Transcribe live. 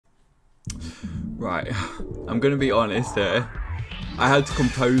Right, I'm gonna be honest here. I had to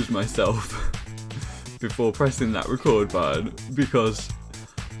compose myself before pressing that record button because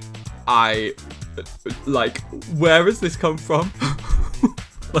where has this come from?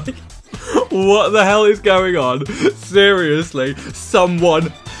 Like, what the hell is going on? Seriously,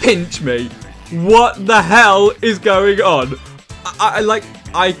 someone pinch me. What the hell is going on?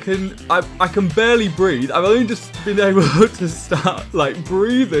 I can barely breathe. I've only just been able to start like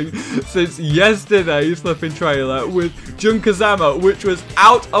breathing since yesterday's flipping trailer with Jun Kazama, which was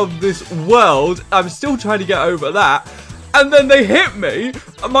out of this world. I'm still trying to get over that. And then they hit me,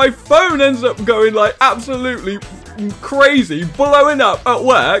 and my phone ends up going like absolutely crazy, blowing up at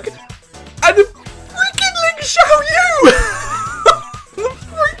work, and the freaking Ling Xiaoyu! The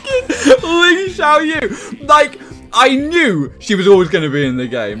freaking Ling Xiaoyu! Like, I knew she was always going to be in the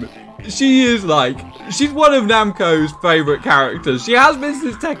game. She is like, she's one of Namco's favourite characters. She has been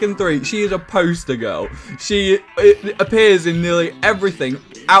since Tekken 3. She is a poster girl. She appears in nearly everything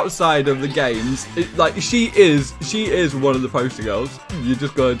outside of the games. She is one of the poster girls. You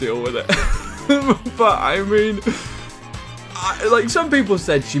just gotta deal with it. But I mean, like some people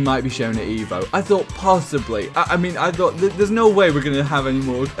said she might be shown at Evo. I thought possibly. I thought there's no way we're gonna have any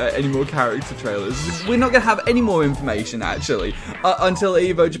more character trailers. We're not gonna have any more information actually until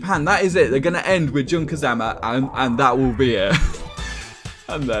Evo Japan. That is it. They're gonna end with Jun Kazama, and that will be it.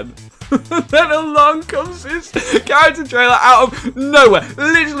 And then along comes this character trailer out of nowhere.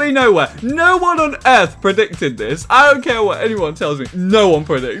 Literally nowhere. No one on earth predicted this. I don't care what anyone tells me. No one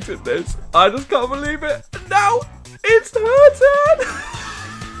predicted this. I just can't believe it. Now it's her turn.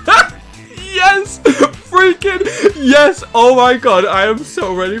 Yes! Freaking yes! Oh my god, I am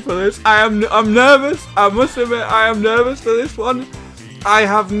so ready for this. I'm nervous. I must admit, I am nervous for this one. I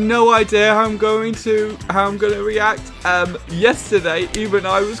have no idea how I'm going to react. Yesterday, even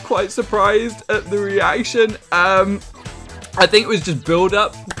I was quite surprised at the reaction. I think it was just build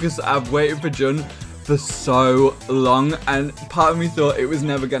up because I've waited for Jun for so long, and part of me thought it was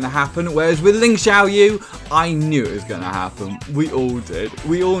never going to happen. Whereas with Ling Xiaoyu, I knew it was going to happen. We all did.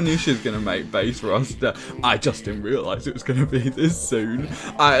 We all knew she was going to make base roster. I just didn't realise it was going to be this soon.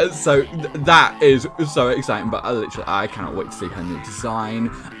 So that is so exciting. But I cannot wait to see her new design.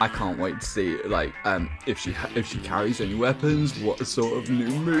 I can't wait to see like if she carries any weapons, what sort of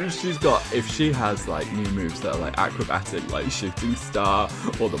new moves she's got. If she has like new moves that are like acrobatic, like shooting star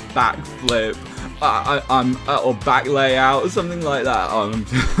or the backflip. Or back layout or something like that. I'm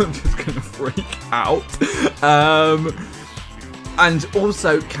just gonna freak out. And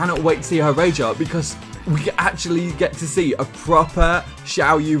also cannot wait to see her rage art because we actually get to see a proper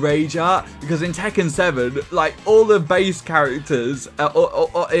Xiaoyu rage art. Because in Tekken 7, like all the base characters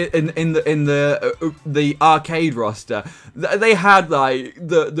in the arcade roster, they had like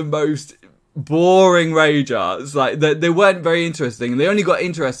the most boring rage arts. Like they weren't very interesting. They only got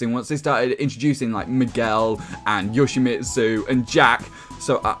interesting once they started introducing like Miguel and Yoshimitsu and Jack.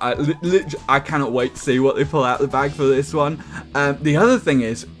 So I cannot wait to see what they pull out the bag for this one. The other thing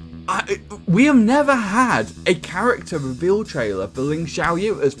is, we have never had a character reveal trailer for Ling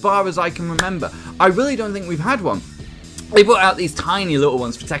Xiaoyu as far as I can remember. I really don't think we've had one. They brought out these tiny little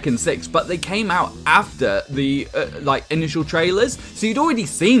ones for Tekken 6, but they came out after the like initial trailers, so you'd already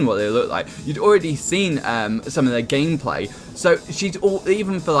seen what they look like. You'd already seen some of their gameplay. So she's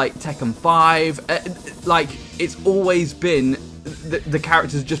even for like Tekken 5, like it's always been the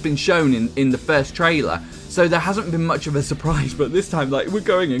character's just been shown in the first trailer. So there hasn't been much of a surprise, but this time, like, we're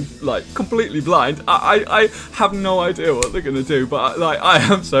going in, like, completely blind. I have no idea what they're gonna do, but, like, I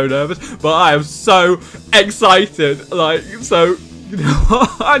am so nervous, but I am so excited. Like, so, you know,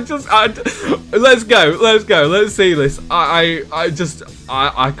 let's go, let's see this. I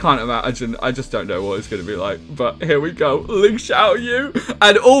can't imagine, I just don't know what it's gonna be like, but here we go, Ling Xiaoyu.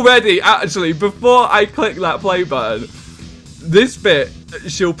 And already, actually, before I click that play button, this bit,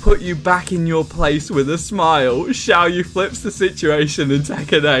 she'll put you back in your place with a smile. Xiaoyu flips the situation in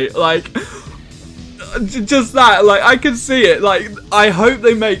Tekken 8. Like, just that. Like, I can see it. Like, I hope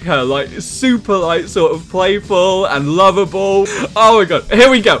they make her, like, super, like, sort of playful and lovable. Oh my god. Here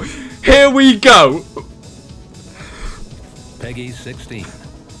we go. Here we go. Peggy 16.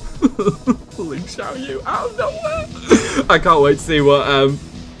 Ling Xiaoyu out of nowhere. I can't wait to see what,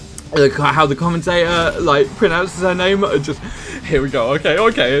 how the commentator like pronounces her name. Just here we go. Okay,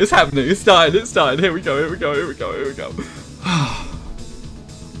 it's happening. It's started. Here we go.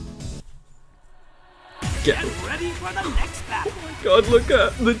 Get ready for the next battle. Oh my god, look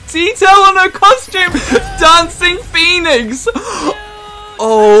at the detail on her costume. Dancing Phoenix.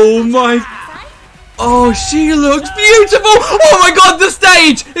 Oh my. Oh, she looks beautiful. Oh my god, the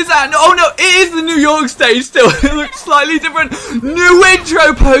stage. Is that? Oh no, it is the New York stage still. It looks slightly different. New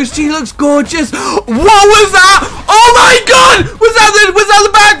intro post. She looks gorgeous. What was that? Oh my god. Was that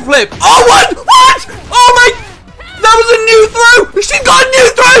the backflip? Oh, what? Oh my. That was a new throw. She got new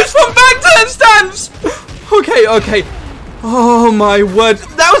throws from back handstands. Okay. Oh my word.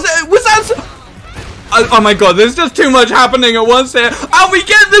 Was that... Oh my god, there's just too much happening at once here. And we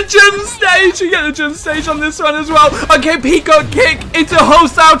get the Jun stage. We get the Jun stage on this one as well. Okay, peacock kick into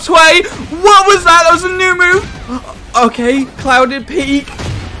hostile tway. What was that? That was a new move. Okay, clouded peak.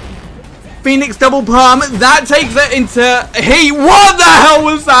 Phoenix double palm. That takes it into heat. What the hell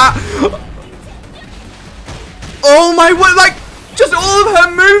was that? Oh my word, like, just all of her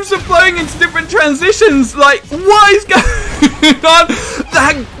moves are flowing into different transitions. Like, what is going on?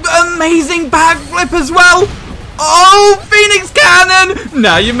 That amazing backflip as well. Oh, Phoenix Cannon.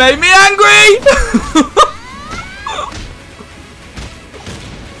 Now you made me angry.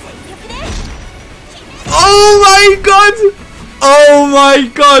 Oh my god. Oh my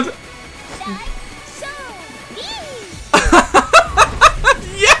god.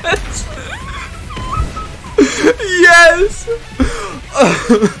 Yes. Yes.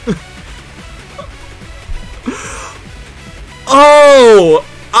 Oh,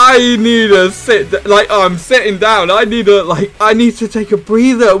 I need to sit. Like, I'm sitting down. I need to take a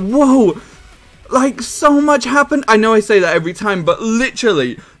breather. Whoa, like so much happened. I know I say that every time, but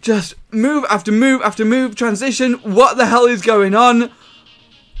literally, just move after move after move, transition. What the hell is going on?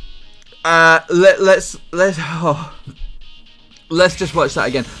 Let's just watch that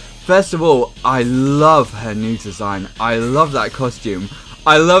again. First of all, I love her new design. I love that costume.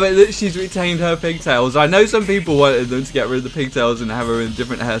 I love it that she's retained her pigtails. I know some people wanted them to get rid of the pigtails and have her in a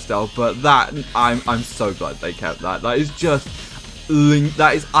different hairstyle, but that I'm so glad they kept that. That is just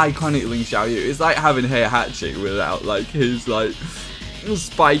that is iconic Ling Xiaoyu. It's like having Heihachi without like his like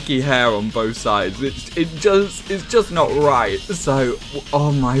spiky hair on both sides. It's just not right. So,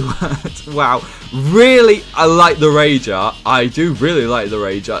 oh my word, wow, really, I like the Rager. I do really like the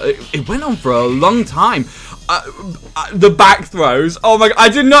Rager. It went on for a long time. The back throws, oh my god, I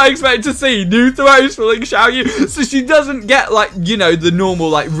did not expect to see new throws for Ling Xiaoyu. So she doesn't get like, you know, the normal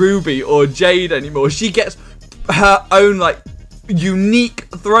like Ruby or Jade anymore. She gets her own like unique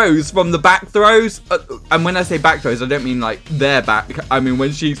throws from the back throws, and when I say back throws, I don't mean like their back. I mean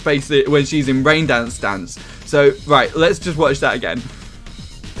when she's in rain dance stance. So right, let's just watch that again.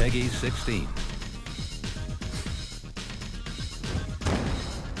 Peggy 16.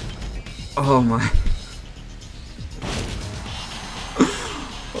 Oh my.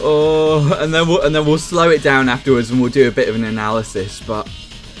 Oh, and then we'll slow it down afterwards and we'll do a bit of an analysis. But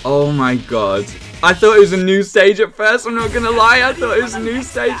oh my god, I thought it was a new stage at first. I'm not gonna lie, I thought it was a new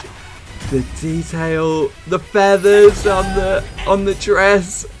stage. The detail, the feathers on the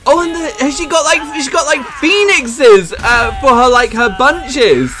dress. Oh, and she got like phoenixes for her like her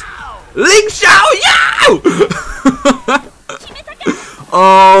bunches. Ling Xiaoyu!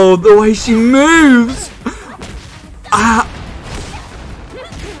 Oh, the way she moves.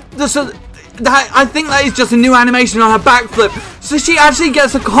 I think that is just a new animation on her backflip. So she actually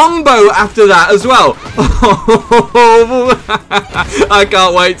gets a combo after that as well. I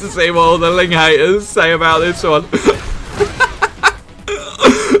can't wait to see what all the Ling haters say about this one.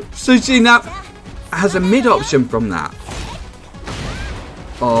 So she now has a mid option from that.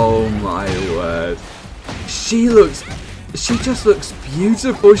 Oh my word. She just looks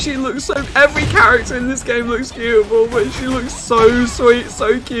beautiful. She looks so... Every character in this game looks beautiful, but she looks so sweet,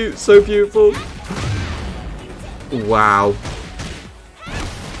 so cute, so beautiful. Wow.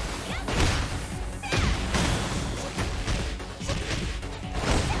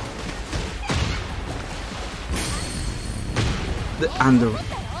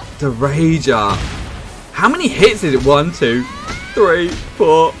 The Rager. How many hits is it? 1, 2, 3,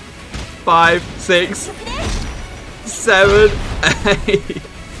 4, 5, 6... 7, 8.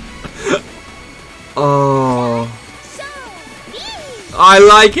 Oh, I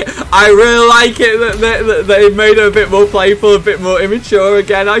like it. I really like it that they made it a bit more playful, a bit more immature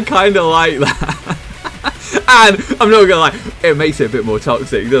again. I kind of like that. And I'm not gonna lie, it makes it a bit more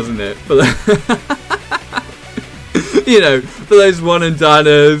toxic, doesn't it? For you know, for those one and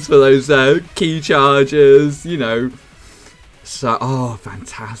doners, for those key chargers, you know. So, oh,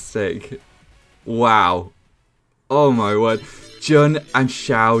 fantastic! Wow. Oh my word, Jun and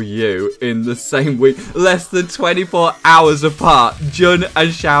Xiaoyu in the same week, less than 24 hours apart, Jun and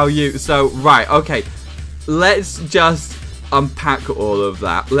Xiaoyu. So, right, okay, let's just unpack all of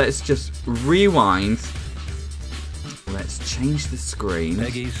that. Let's just rewind. Let's change the screen.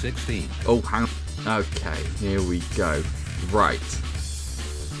 Peggy 16. Oh, hang on. Okay, here we go. Right.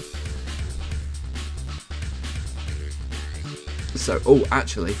 So, oh,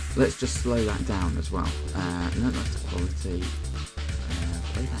 actually, let's just slow that down as well. No, that's the quality.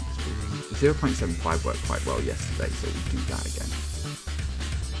 Playback speed. 0.75 worked quite well yesterday, so we'll do that again.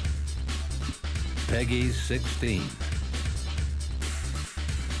 Peggy 16.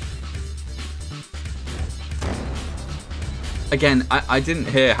 Again, I didn't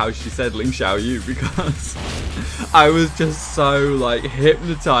hear how she said Ling Xiaoyu because I was just so, like,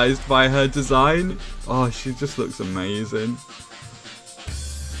 hypnotized by her design. Oh, she just looks amazing.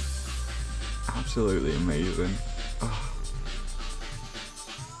 Absolutely amazing. Oh.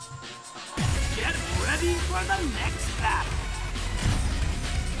 Get ready for the next battle.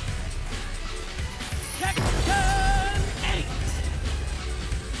 Tekken 8.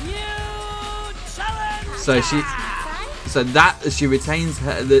 New challenge. So she retains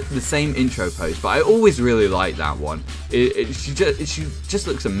the same intro pose, but I always really like that one. She just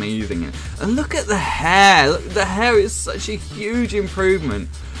looks amazing, and look at the hair. Look, the hair is such a huge improvement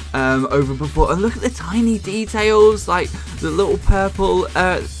over before, and look at the tiny details, like the little purple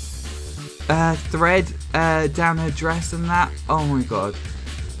thread down her dress and that. Oh my god!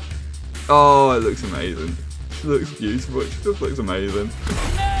 Oh, it looks amazing. She looks beautiful. She just looks amazing.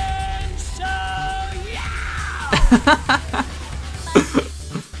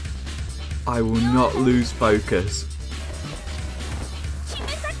 I will not lose focus.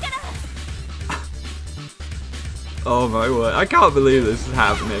 Oh my word, I can't believe this is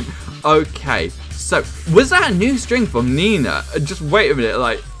happening. Okay, so was that a new string from Nina? Just wait a minute,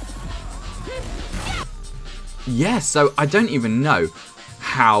 like... Yeah, so I don't even know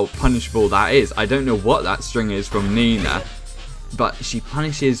how punishable that is. I don't know what that string is from Nina, but she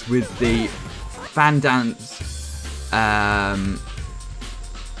punishes with the fan dance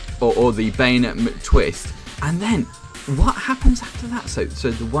or the bayonet twist, and then what happens after that? So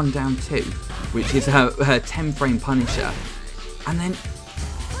the 1 down 2, which is her 10 frame punisher, and then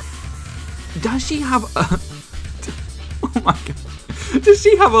does she have a oh my god, does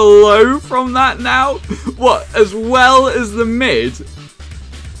she have a low from that now? What, as well as the mid?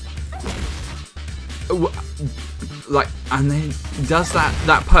 Like, and then does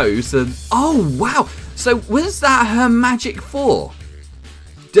that pose, and oh wow. So was that her Magic 4?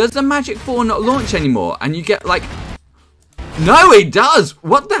 Does the Magic 4 not launch anymore? And you get like... No, it does!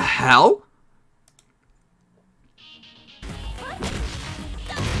 What the hell?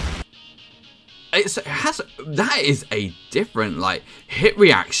 That is a different, like, hit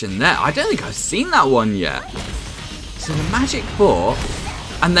reaction there. I don't think I've seen that one yet. So the Magic 4,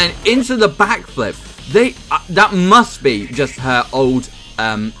 and then into the backflip. That must be just her old,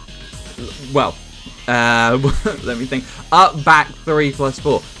 well... let me think. Up back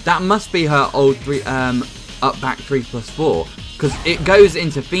 3+4. That must be her old up back 3+4, because it goes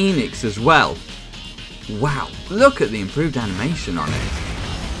into Phoenix as well. Wow, look at the improved animation on it.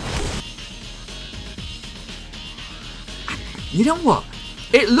 You know what?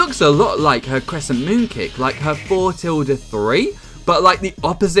 It looks a lot like her Crescent Moon kick, like her 4-3, but like the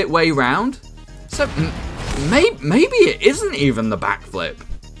opposite way round. So maybe it isn't even the backflip.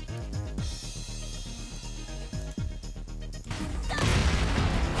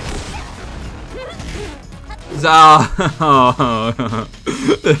 So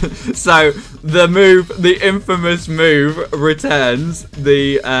the infamous move returns,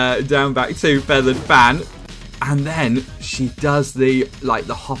 the down back 2 feathered fan, and then she does the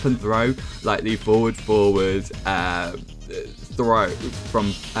hop and throw, like the forward throw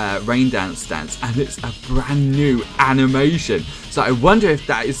from Rain Dance stance, and it's a brand new animation. So I wonder if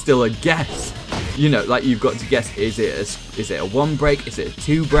that is still a guess. You know, like you've got to guess, is it a 1 break, is it a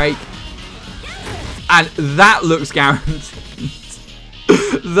 2 break? And that looks guaranteed.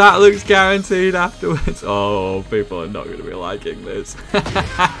 That looks guaranteed afterwards. Oh, people are not going to be liking this.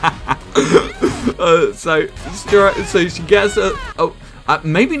 So she gets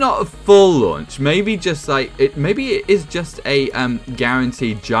maybe not a full launch. Maybe just like it. Maybe it is just a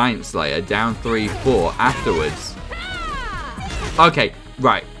guaranteed Giant Slayer down 3-4 afterwards. Okay,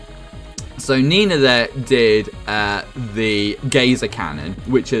 right. So Nina there did the Gazer Cannon,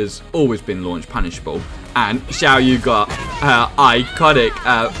 which has always been launch punishable, and Xiaoyu got her iconic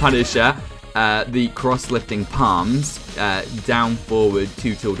punisher, the cross-lifting palms, down forward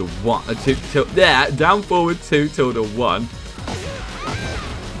 2-1, down forward 2-1.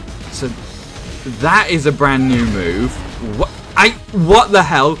 So that is a brand new move. What the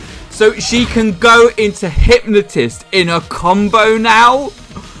hell? So she can go into Hypnotist in a combo now?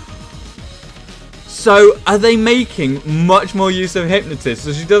 So are they making much more use of Hypnotist?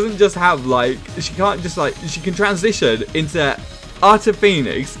 So she doesn't just have like, she can't just like, she can transition into Utter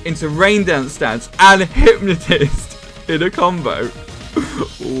Phoenix, into Rain Dance Stance, and Hypnotist in a combo.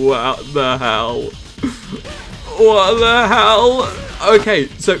 What the hell? What the hell? Okay,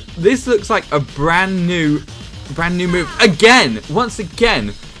 so this looks like a brand new move. Again, once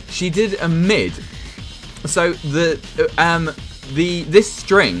again, she did a mid. So this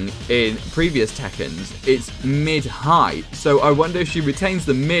string in previous Tekkens, it's mid-high. So I wonder if she retains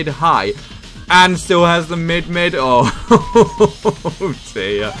the mid-high and still has the mid-mid. Oh,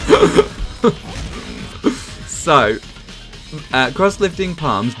 dear. So, cross-lifting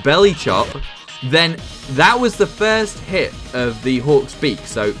palms, belly chop. Then that was the first hit of the Hawk's Beak.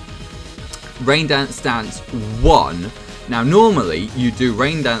 So, Rain Dance Stance 1. Now, normally you do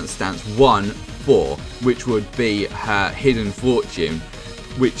Rain Dance Stance 1, 4, which would be her Hidden Fortune,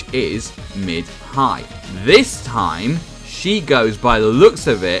 which is mid-high. This time, she goes, by the looks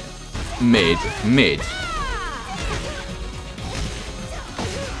of it, mid.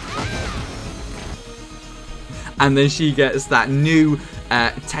 And then she gets that new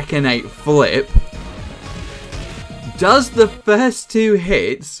Tekken 8 flip. Does the first two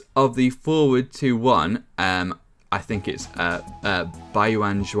hits of the forward 2-1, I think it's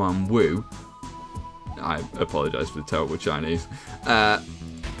Baiyuan Zhuan Wu. I apologise for the terrible Chinese. And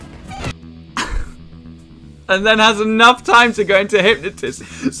then has enough time to go into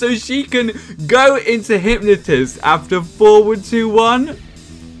Hypnotist. So she can go into Hypnotist after forward 2-1.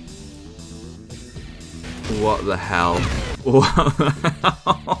 What the hell? What the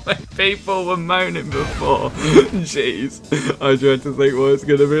hell? People were moaning before. Jeez. I tried to think what it's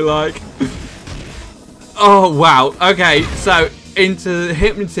going to be like. Oh, wow. Okay, so into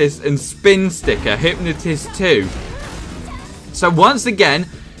Hypnotist and Spin Sticker. Hypnotist 2. So once again,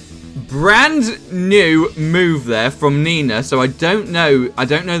 brand new move there from Nina. So I don't know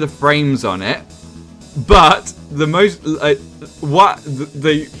the frames on it. But the most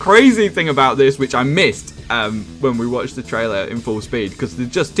the crazy thing about this, which I missed when we watched the trailer in full speed, because there's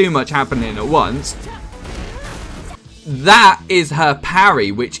just too much happening at once. That is her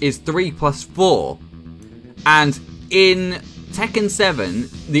parry, which is 3+4, and in Tekken 7,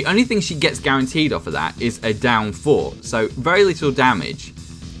 the only thing she gets guaranteed off of that is a down 4, so very little damage.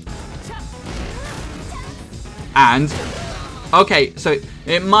 And okay, so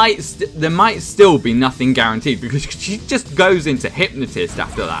there might still be nothing guaranteed, because she just goes into Hypnotist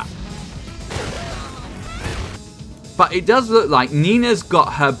after that. But it does look like Nina's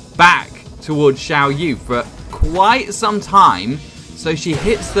got her back towards Xiaoyu for quite some time, so she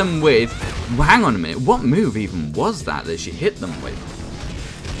hits them with... Well, hang on a minute, what move even was that she hit them with?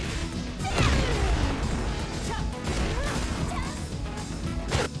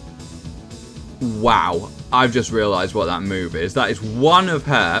 Wow, I've just realised what that move is. That is one of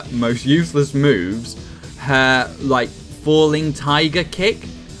her most useless moves. Her, like, falling tiger kick,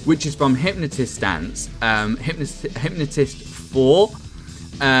 which is from Hypnotist Stance, Hypnotist 4.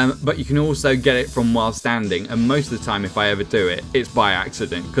 But you can also get it from while standing, and most of the time if I ever do it, it's by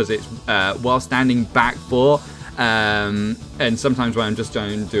accident, because it's while standing back 4. And sometimes when I'm just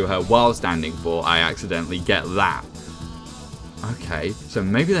trying to do her while standing 4, I accidentally get that. Okay, so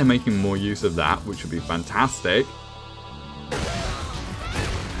maybe they're making more use of that, which would be fantastic.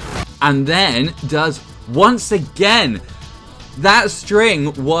 And then does, once again, that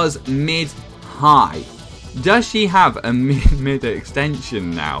string was mid-high. Does she have a mid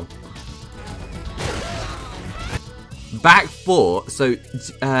extension now? Back 4, so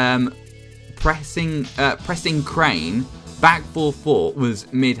pressing crane. Back 4-4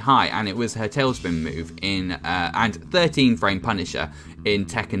 was mid-high, and it was her tailspin move in and 13 frame Punisher in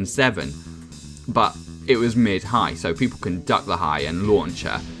Tekken 7. But it was mid-high, so people can duck the high and launch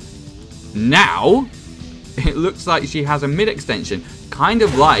her. Now, it looks like she has a mid-extension, kind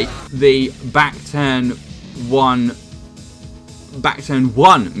of like the back turn 1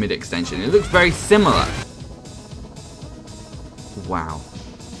 mid-extension. It looks very similar. Wow.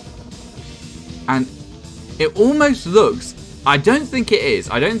 And it almost looks, I don't think it is,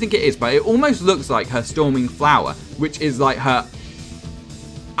 but it almost looks like her Storming Flower, which is like her,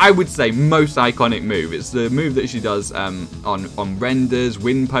 I would say, most iconic move. It's the move that she does on renders,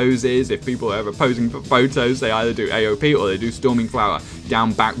 win poses. If people are ever posing for photos, they either do AOP or they do Storming Flower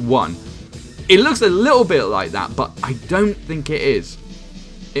down back 1. It looks a little bit like that, but I don't think it is.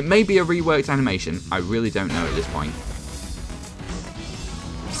 It may be a reworked animation. I really don't know at this point.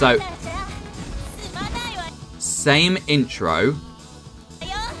 So, same intro.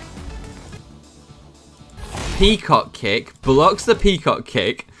 Peacock kick, blocks the peacock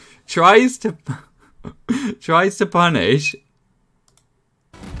kick, tries to Tries to punish.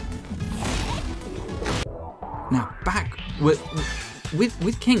 Now, back with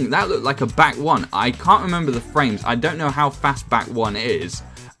King, that looked like a back one. I can't remember the frames. I don't know how fast back one is.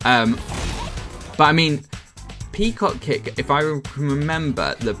 But I mean, Peacock Kick, if I can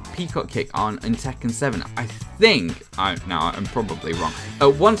remember, the Peacock Kick in Tekken 7, I think, now I'm probably wrong.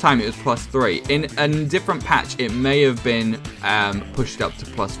 At one time it was +3. In a different patch, it may have been pushed up to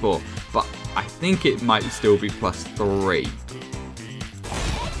 +4. But I think it might still be +3.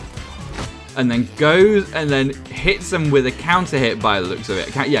 And then goes and then hits him with a counter hit by the looks of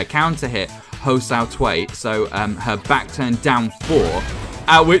it. Yeah, counter hit Ho Sao Tui. So her back turn down 4.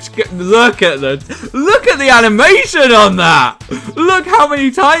 At which, look at the animation on that. Look how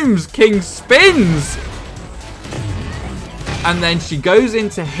many times King spins. And then she goes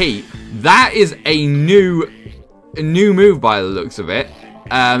into heat. That is a new move by the looks of it.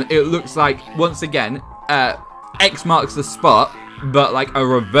 It looks like, once again, X marks the spot, but like a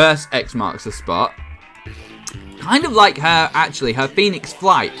reverse X marks the spot. Kind of like her Phoenix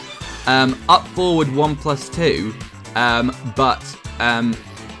Flight. Up forward 1+2, but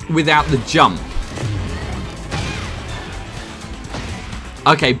without the jump.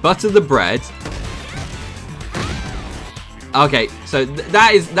 Okay, butter the bread. Okay, so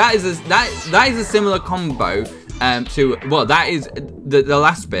that is a similar combo to, well, that is the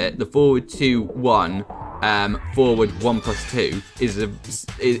last bit, the forward 2-1, forward 1+2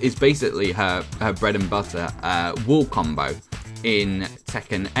 is basically her bread and butter wall combo in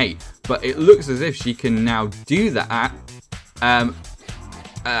Tekken 8. But it looks as if she can now do that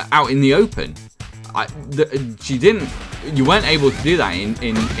out in the open. You weren't able to do that in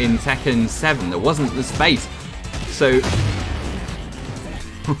Tekken 7. There wasn't the space. So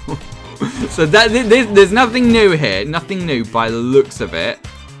so there's nothing new here. Nothing new by the looks of it.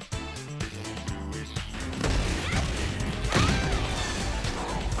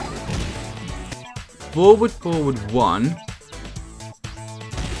 Forward 1.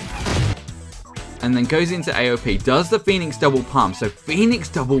 And then goes into AOP. Does the Phoenix double palm. So Phoenix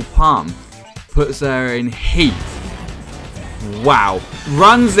double palm puts her in heat. Wow.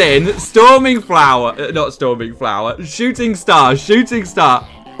 Runs in. Storming Flower. Not Storming Flower. Shooting Star. Shooting Star.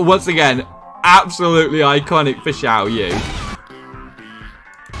 Once again, absolutely iconic for Xiaoyu.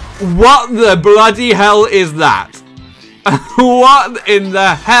 What the bloody hell is that? What in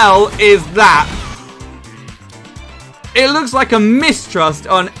the hell is that? It looks like a mistrust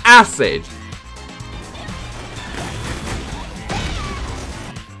on acid.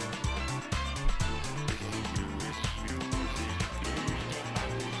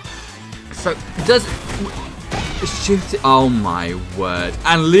 So, does shoot it? Oh my word.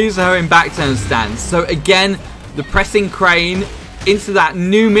 And leaves her in back turn stance. So again, the pressing crane into that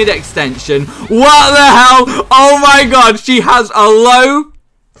new mid extension. What the hell? Oh my god, she has a low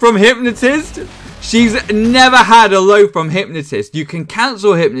from Hypnotist. She's never had a low from Hypnotist. You can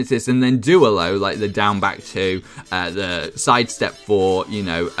cancel Hypnotist and then do a low, like the down back 2, the sidestep 4, you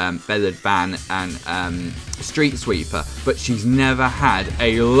know, feathered fan and street sweeper. But she's never had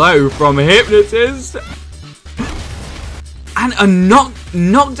a low from Hypnotist. And a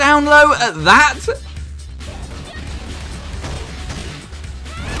knockdown low at that?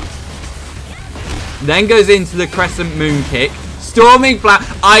 Then goes into the crescent moon kick. Storming Flower.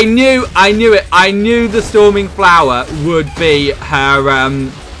 I knew it. I knew the Storming Flower would be her,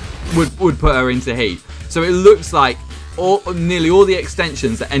 would put her into heat. So it looks like nearly all the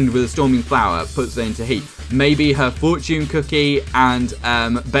extensions that end with a Storming Flower puts her into heat. Maybe her Fortune Cookie and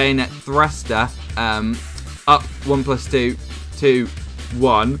Bayonet Thruster, up 1+2, 2,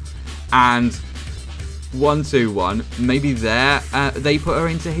 1, and 1, 2, 1. Maybe there they put her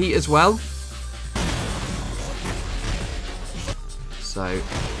into heat as well. So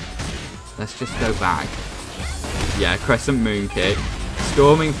let's just go back. Yeah, Crescent Moon Kick.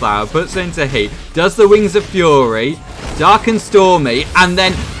 Storming Flower puts her into heat. Does the Wings of Fury. Dark and Stormy. And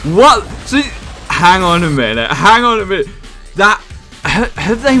then what? So, hang on a minute. Hang on a minute. That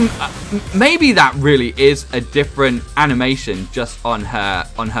have they? Maybe that really is a different animation just on her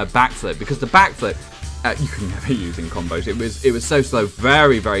backflip, because the backflip you can never use in combos. It was so slow.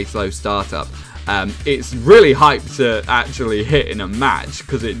 Very, very slow startup. It's really hyped to actually hit in a match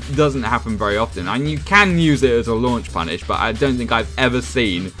because it doesn't happen very often, and you can use it as a launch punish, but I don't think I've ever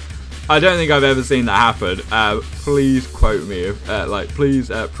seen that happen. Please quote me, if, please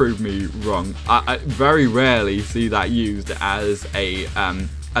prove me wrong. I very rarely see that used as a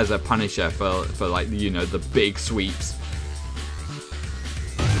punisher for like, you know, the big sweeps.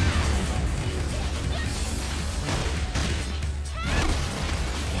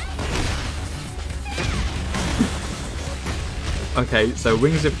 Okay, so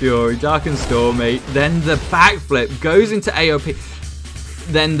Wings of Fury, Dark and Stormy, then the backflip goes into AOP,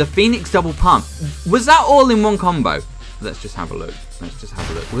 then the Phoenix double pump. Was that all in one combo? Let's just have a look. Let's just have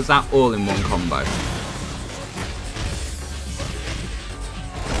a look. Was that all in one combo?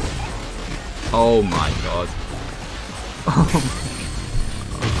 Oh my god.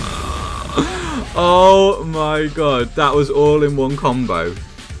 Oh my god, that was all in one combo.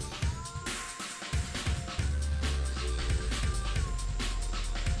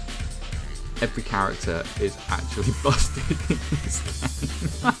 Every character is actually busted in this game.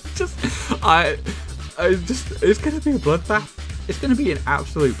 It's gonna be a bloodbath. It's gonna be an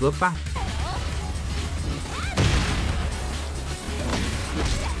absolute bloodbath.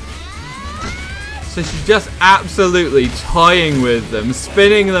 So she's just absolutely toying with them,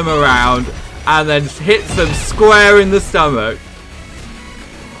 spinning them around, and then hits them square in the stomach.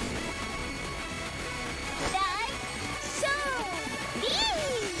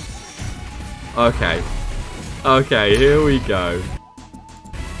 Okay. Okay, here we go.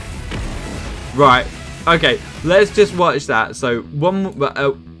 Right. Okay, let's just watch that. So one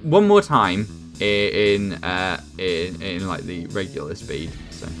more time in like the regular speed.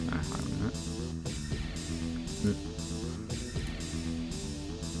 So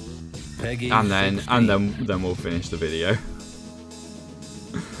Peggy and then we'll finish the video.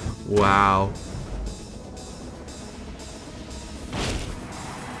 Wow.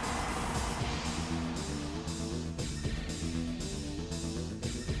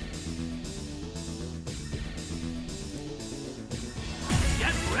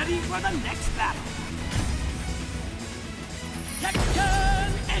 Get ready for the next battle.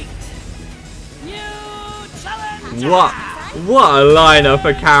 Tekken 8. New challenge. What a lineup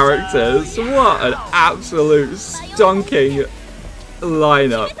of characters. What an absolute stonking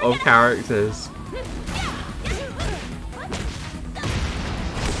lineup of characters.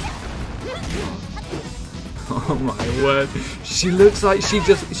 Oh my word. She looks like she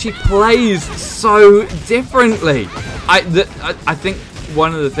plays so differently. I think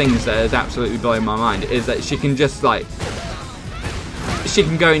one of the things that has absolutely blown my mind is that she can just like, she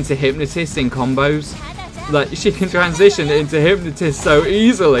can go into Hypnotist in combos. Like, she can transition into Hypnotist so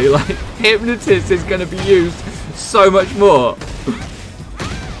easily. Like, Hypnotist is going to be used so much more.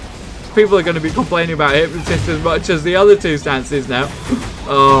 People are going to be complaining about Hypnotist as much as the other two stances now.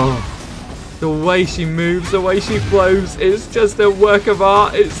 Oh, the way she moves, the way she flows, it's just a work of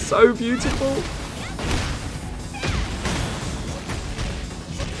art. It's so beautiful.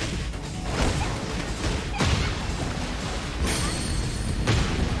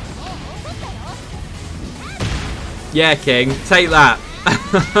 Yeah, King, take that.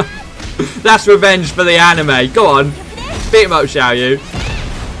 That's revenge for the anime. Go on, beat him up, Xiaoyu.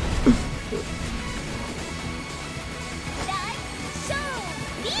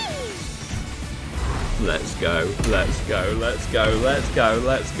 Let's go, let's go, let's go, let's go,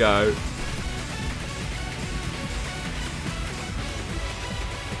 let's go.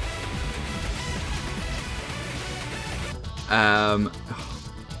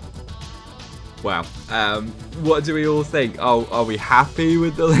 Wow. What do we all think? Oh, are we happy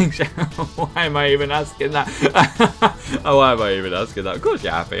with the Ling Xiaoyu? Why am I even asking that? Oh, why am I even asking that? Of course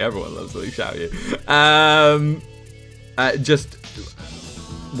you're happy. Everyone loves Ling Xiaoyu. Just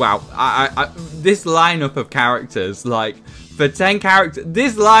wow. This lineup of characters, like for 10 characters,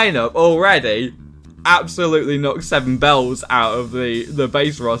 this lineup already absolutely knocked 7 bells out of the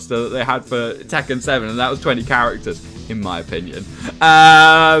base roster that they had for Tekken 7, and that was 20 characters. In my opinion.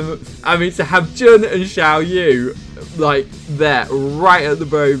 I mean, to have Jun and Xiaoyu like there right at the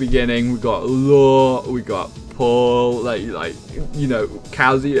very beginning, we got Law, we got Paul, like you know,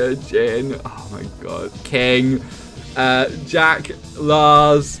 Kazuya, Jin, oh my god, King, Jack,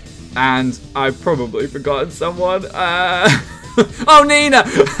 Lars, and I've probably forgotten someone. Oh, Nina!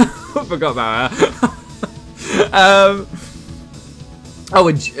 I forgot about her. Oh,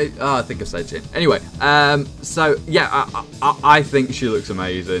 I think I said Jin. Anyway, so yeah, I think she looks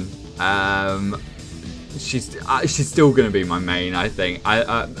amazing. She's still going to be my main, I think.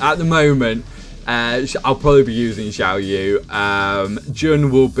 At the moment, I'll probably be using Xiaoyu.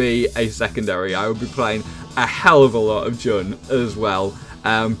 Jun will be a secondary. I will be playing a hell of a lot of Jun as well.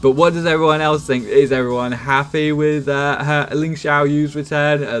 But what does everyone else think? Is everyone happy with her Ling Xiaoyu's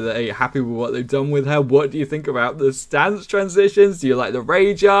return? Are they happy with what they've done with her? What do you think about the stance transitions? Do you like the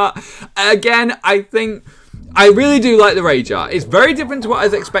rage art? Again, I think I really do like the rage art. It's very different to what I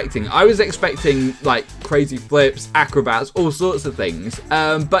was expecting. I was expecting like crazy flips, acrobats, all sorts of things.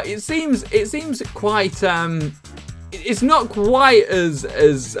 But it seems quite it's not quite as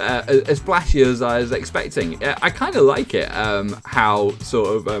flashy as I was expecting. I kind of like it, how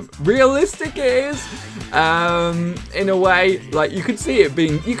sort of realistic it is, in a way. Like you could see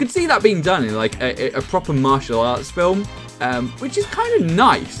that being done in like a proper martial arts film, which is kind of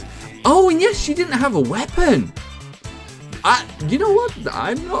nice. Oh, and yes, she didn't have a weapon. You know what?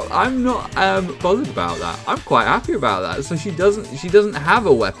 I'm not bothered about that. I'm quite happy about that. So she doesn't have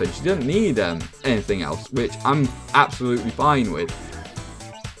a weapon. She doesn't need anything else, which I'm absolutely fine with.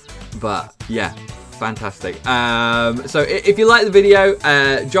 But yeah, fantastic. So if you like the video,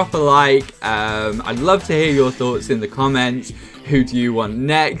 drop a like. I'd love to hear your thoughts in the comments. Who do you want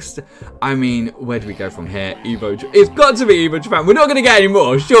next? I mean, where do we go from here? Evo, it's got to be Evo Japan. We're not going to get any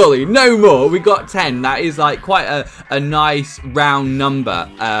more, surely. No more. We got 10. That is like quite a nice round number.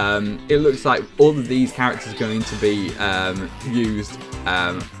 It looks like all of these characters are going to be used.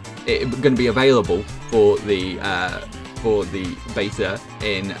 Going to be available for the beta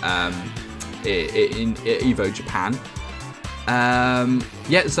in Evo Japan.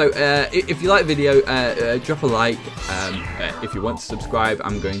 Yeah, so if you like the video, drop a like. If you want to subscribe,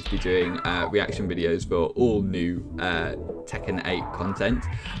 I'm going to be doing reaction videos for all new Tekken 8 content,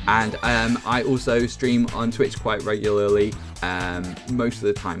 and I also stream on Twitch quite regularly. Most of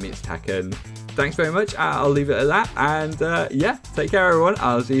the time it's Tekken. Thanks very much. I'll leave it at that, and yeah, take care everyone.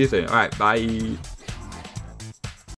 I'll see you soon. Alright, bye.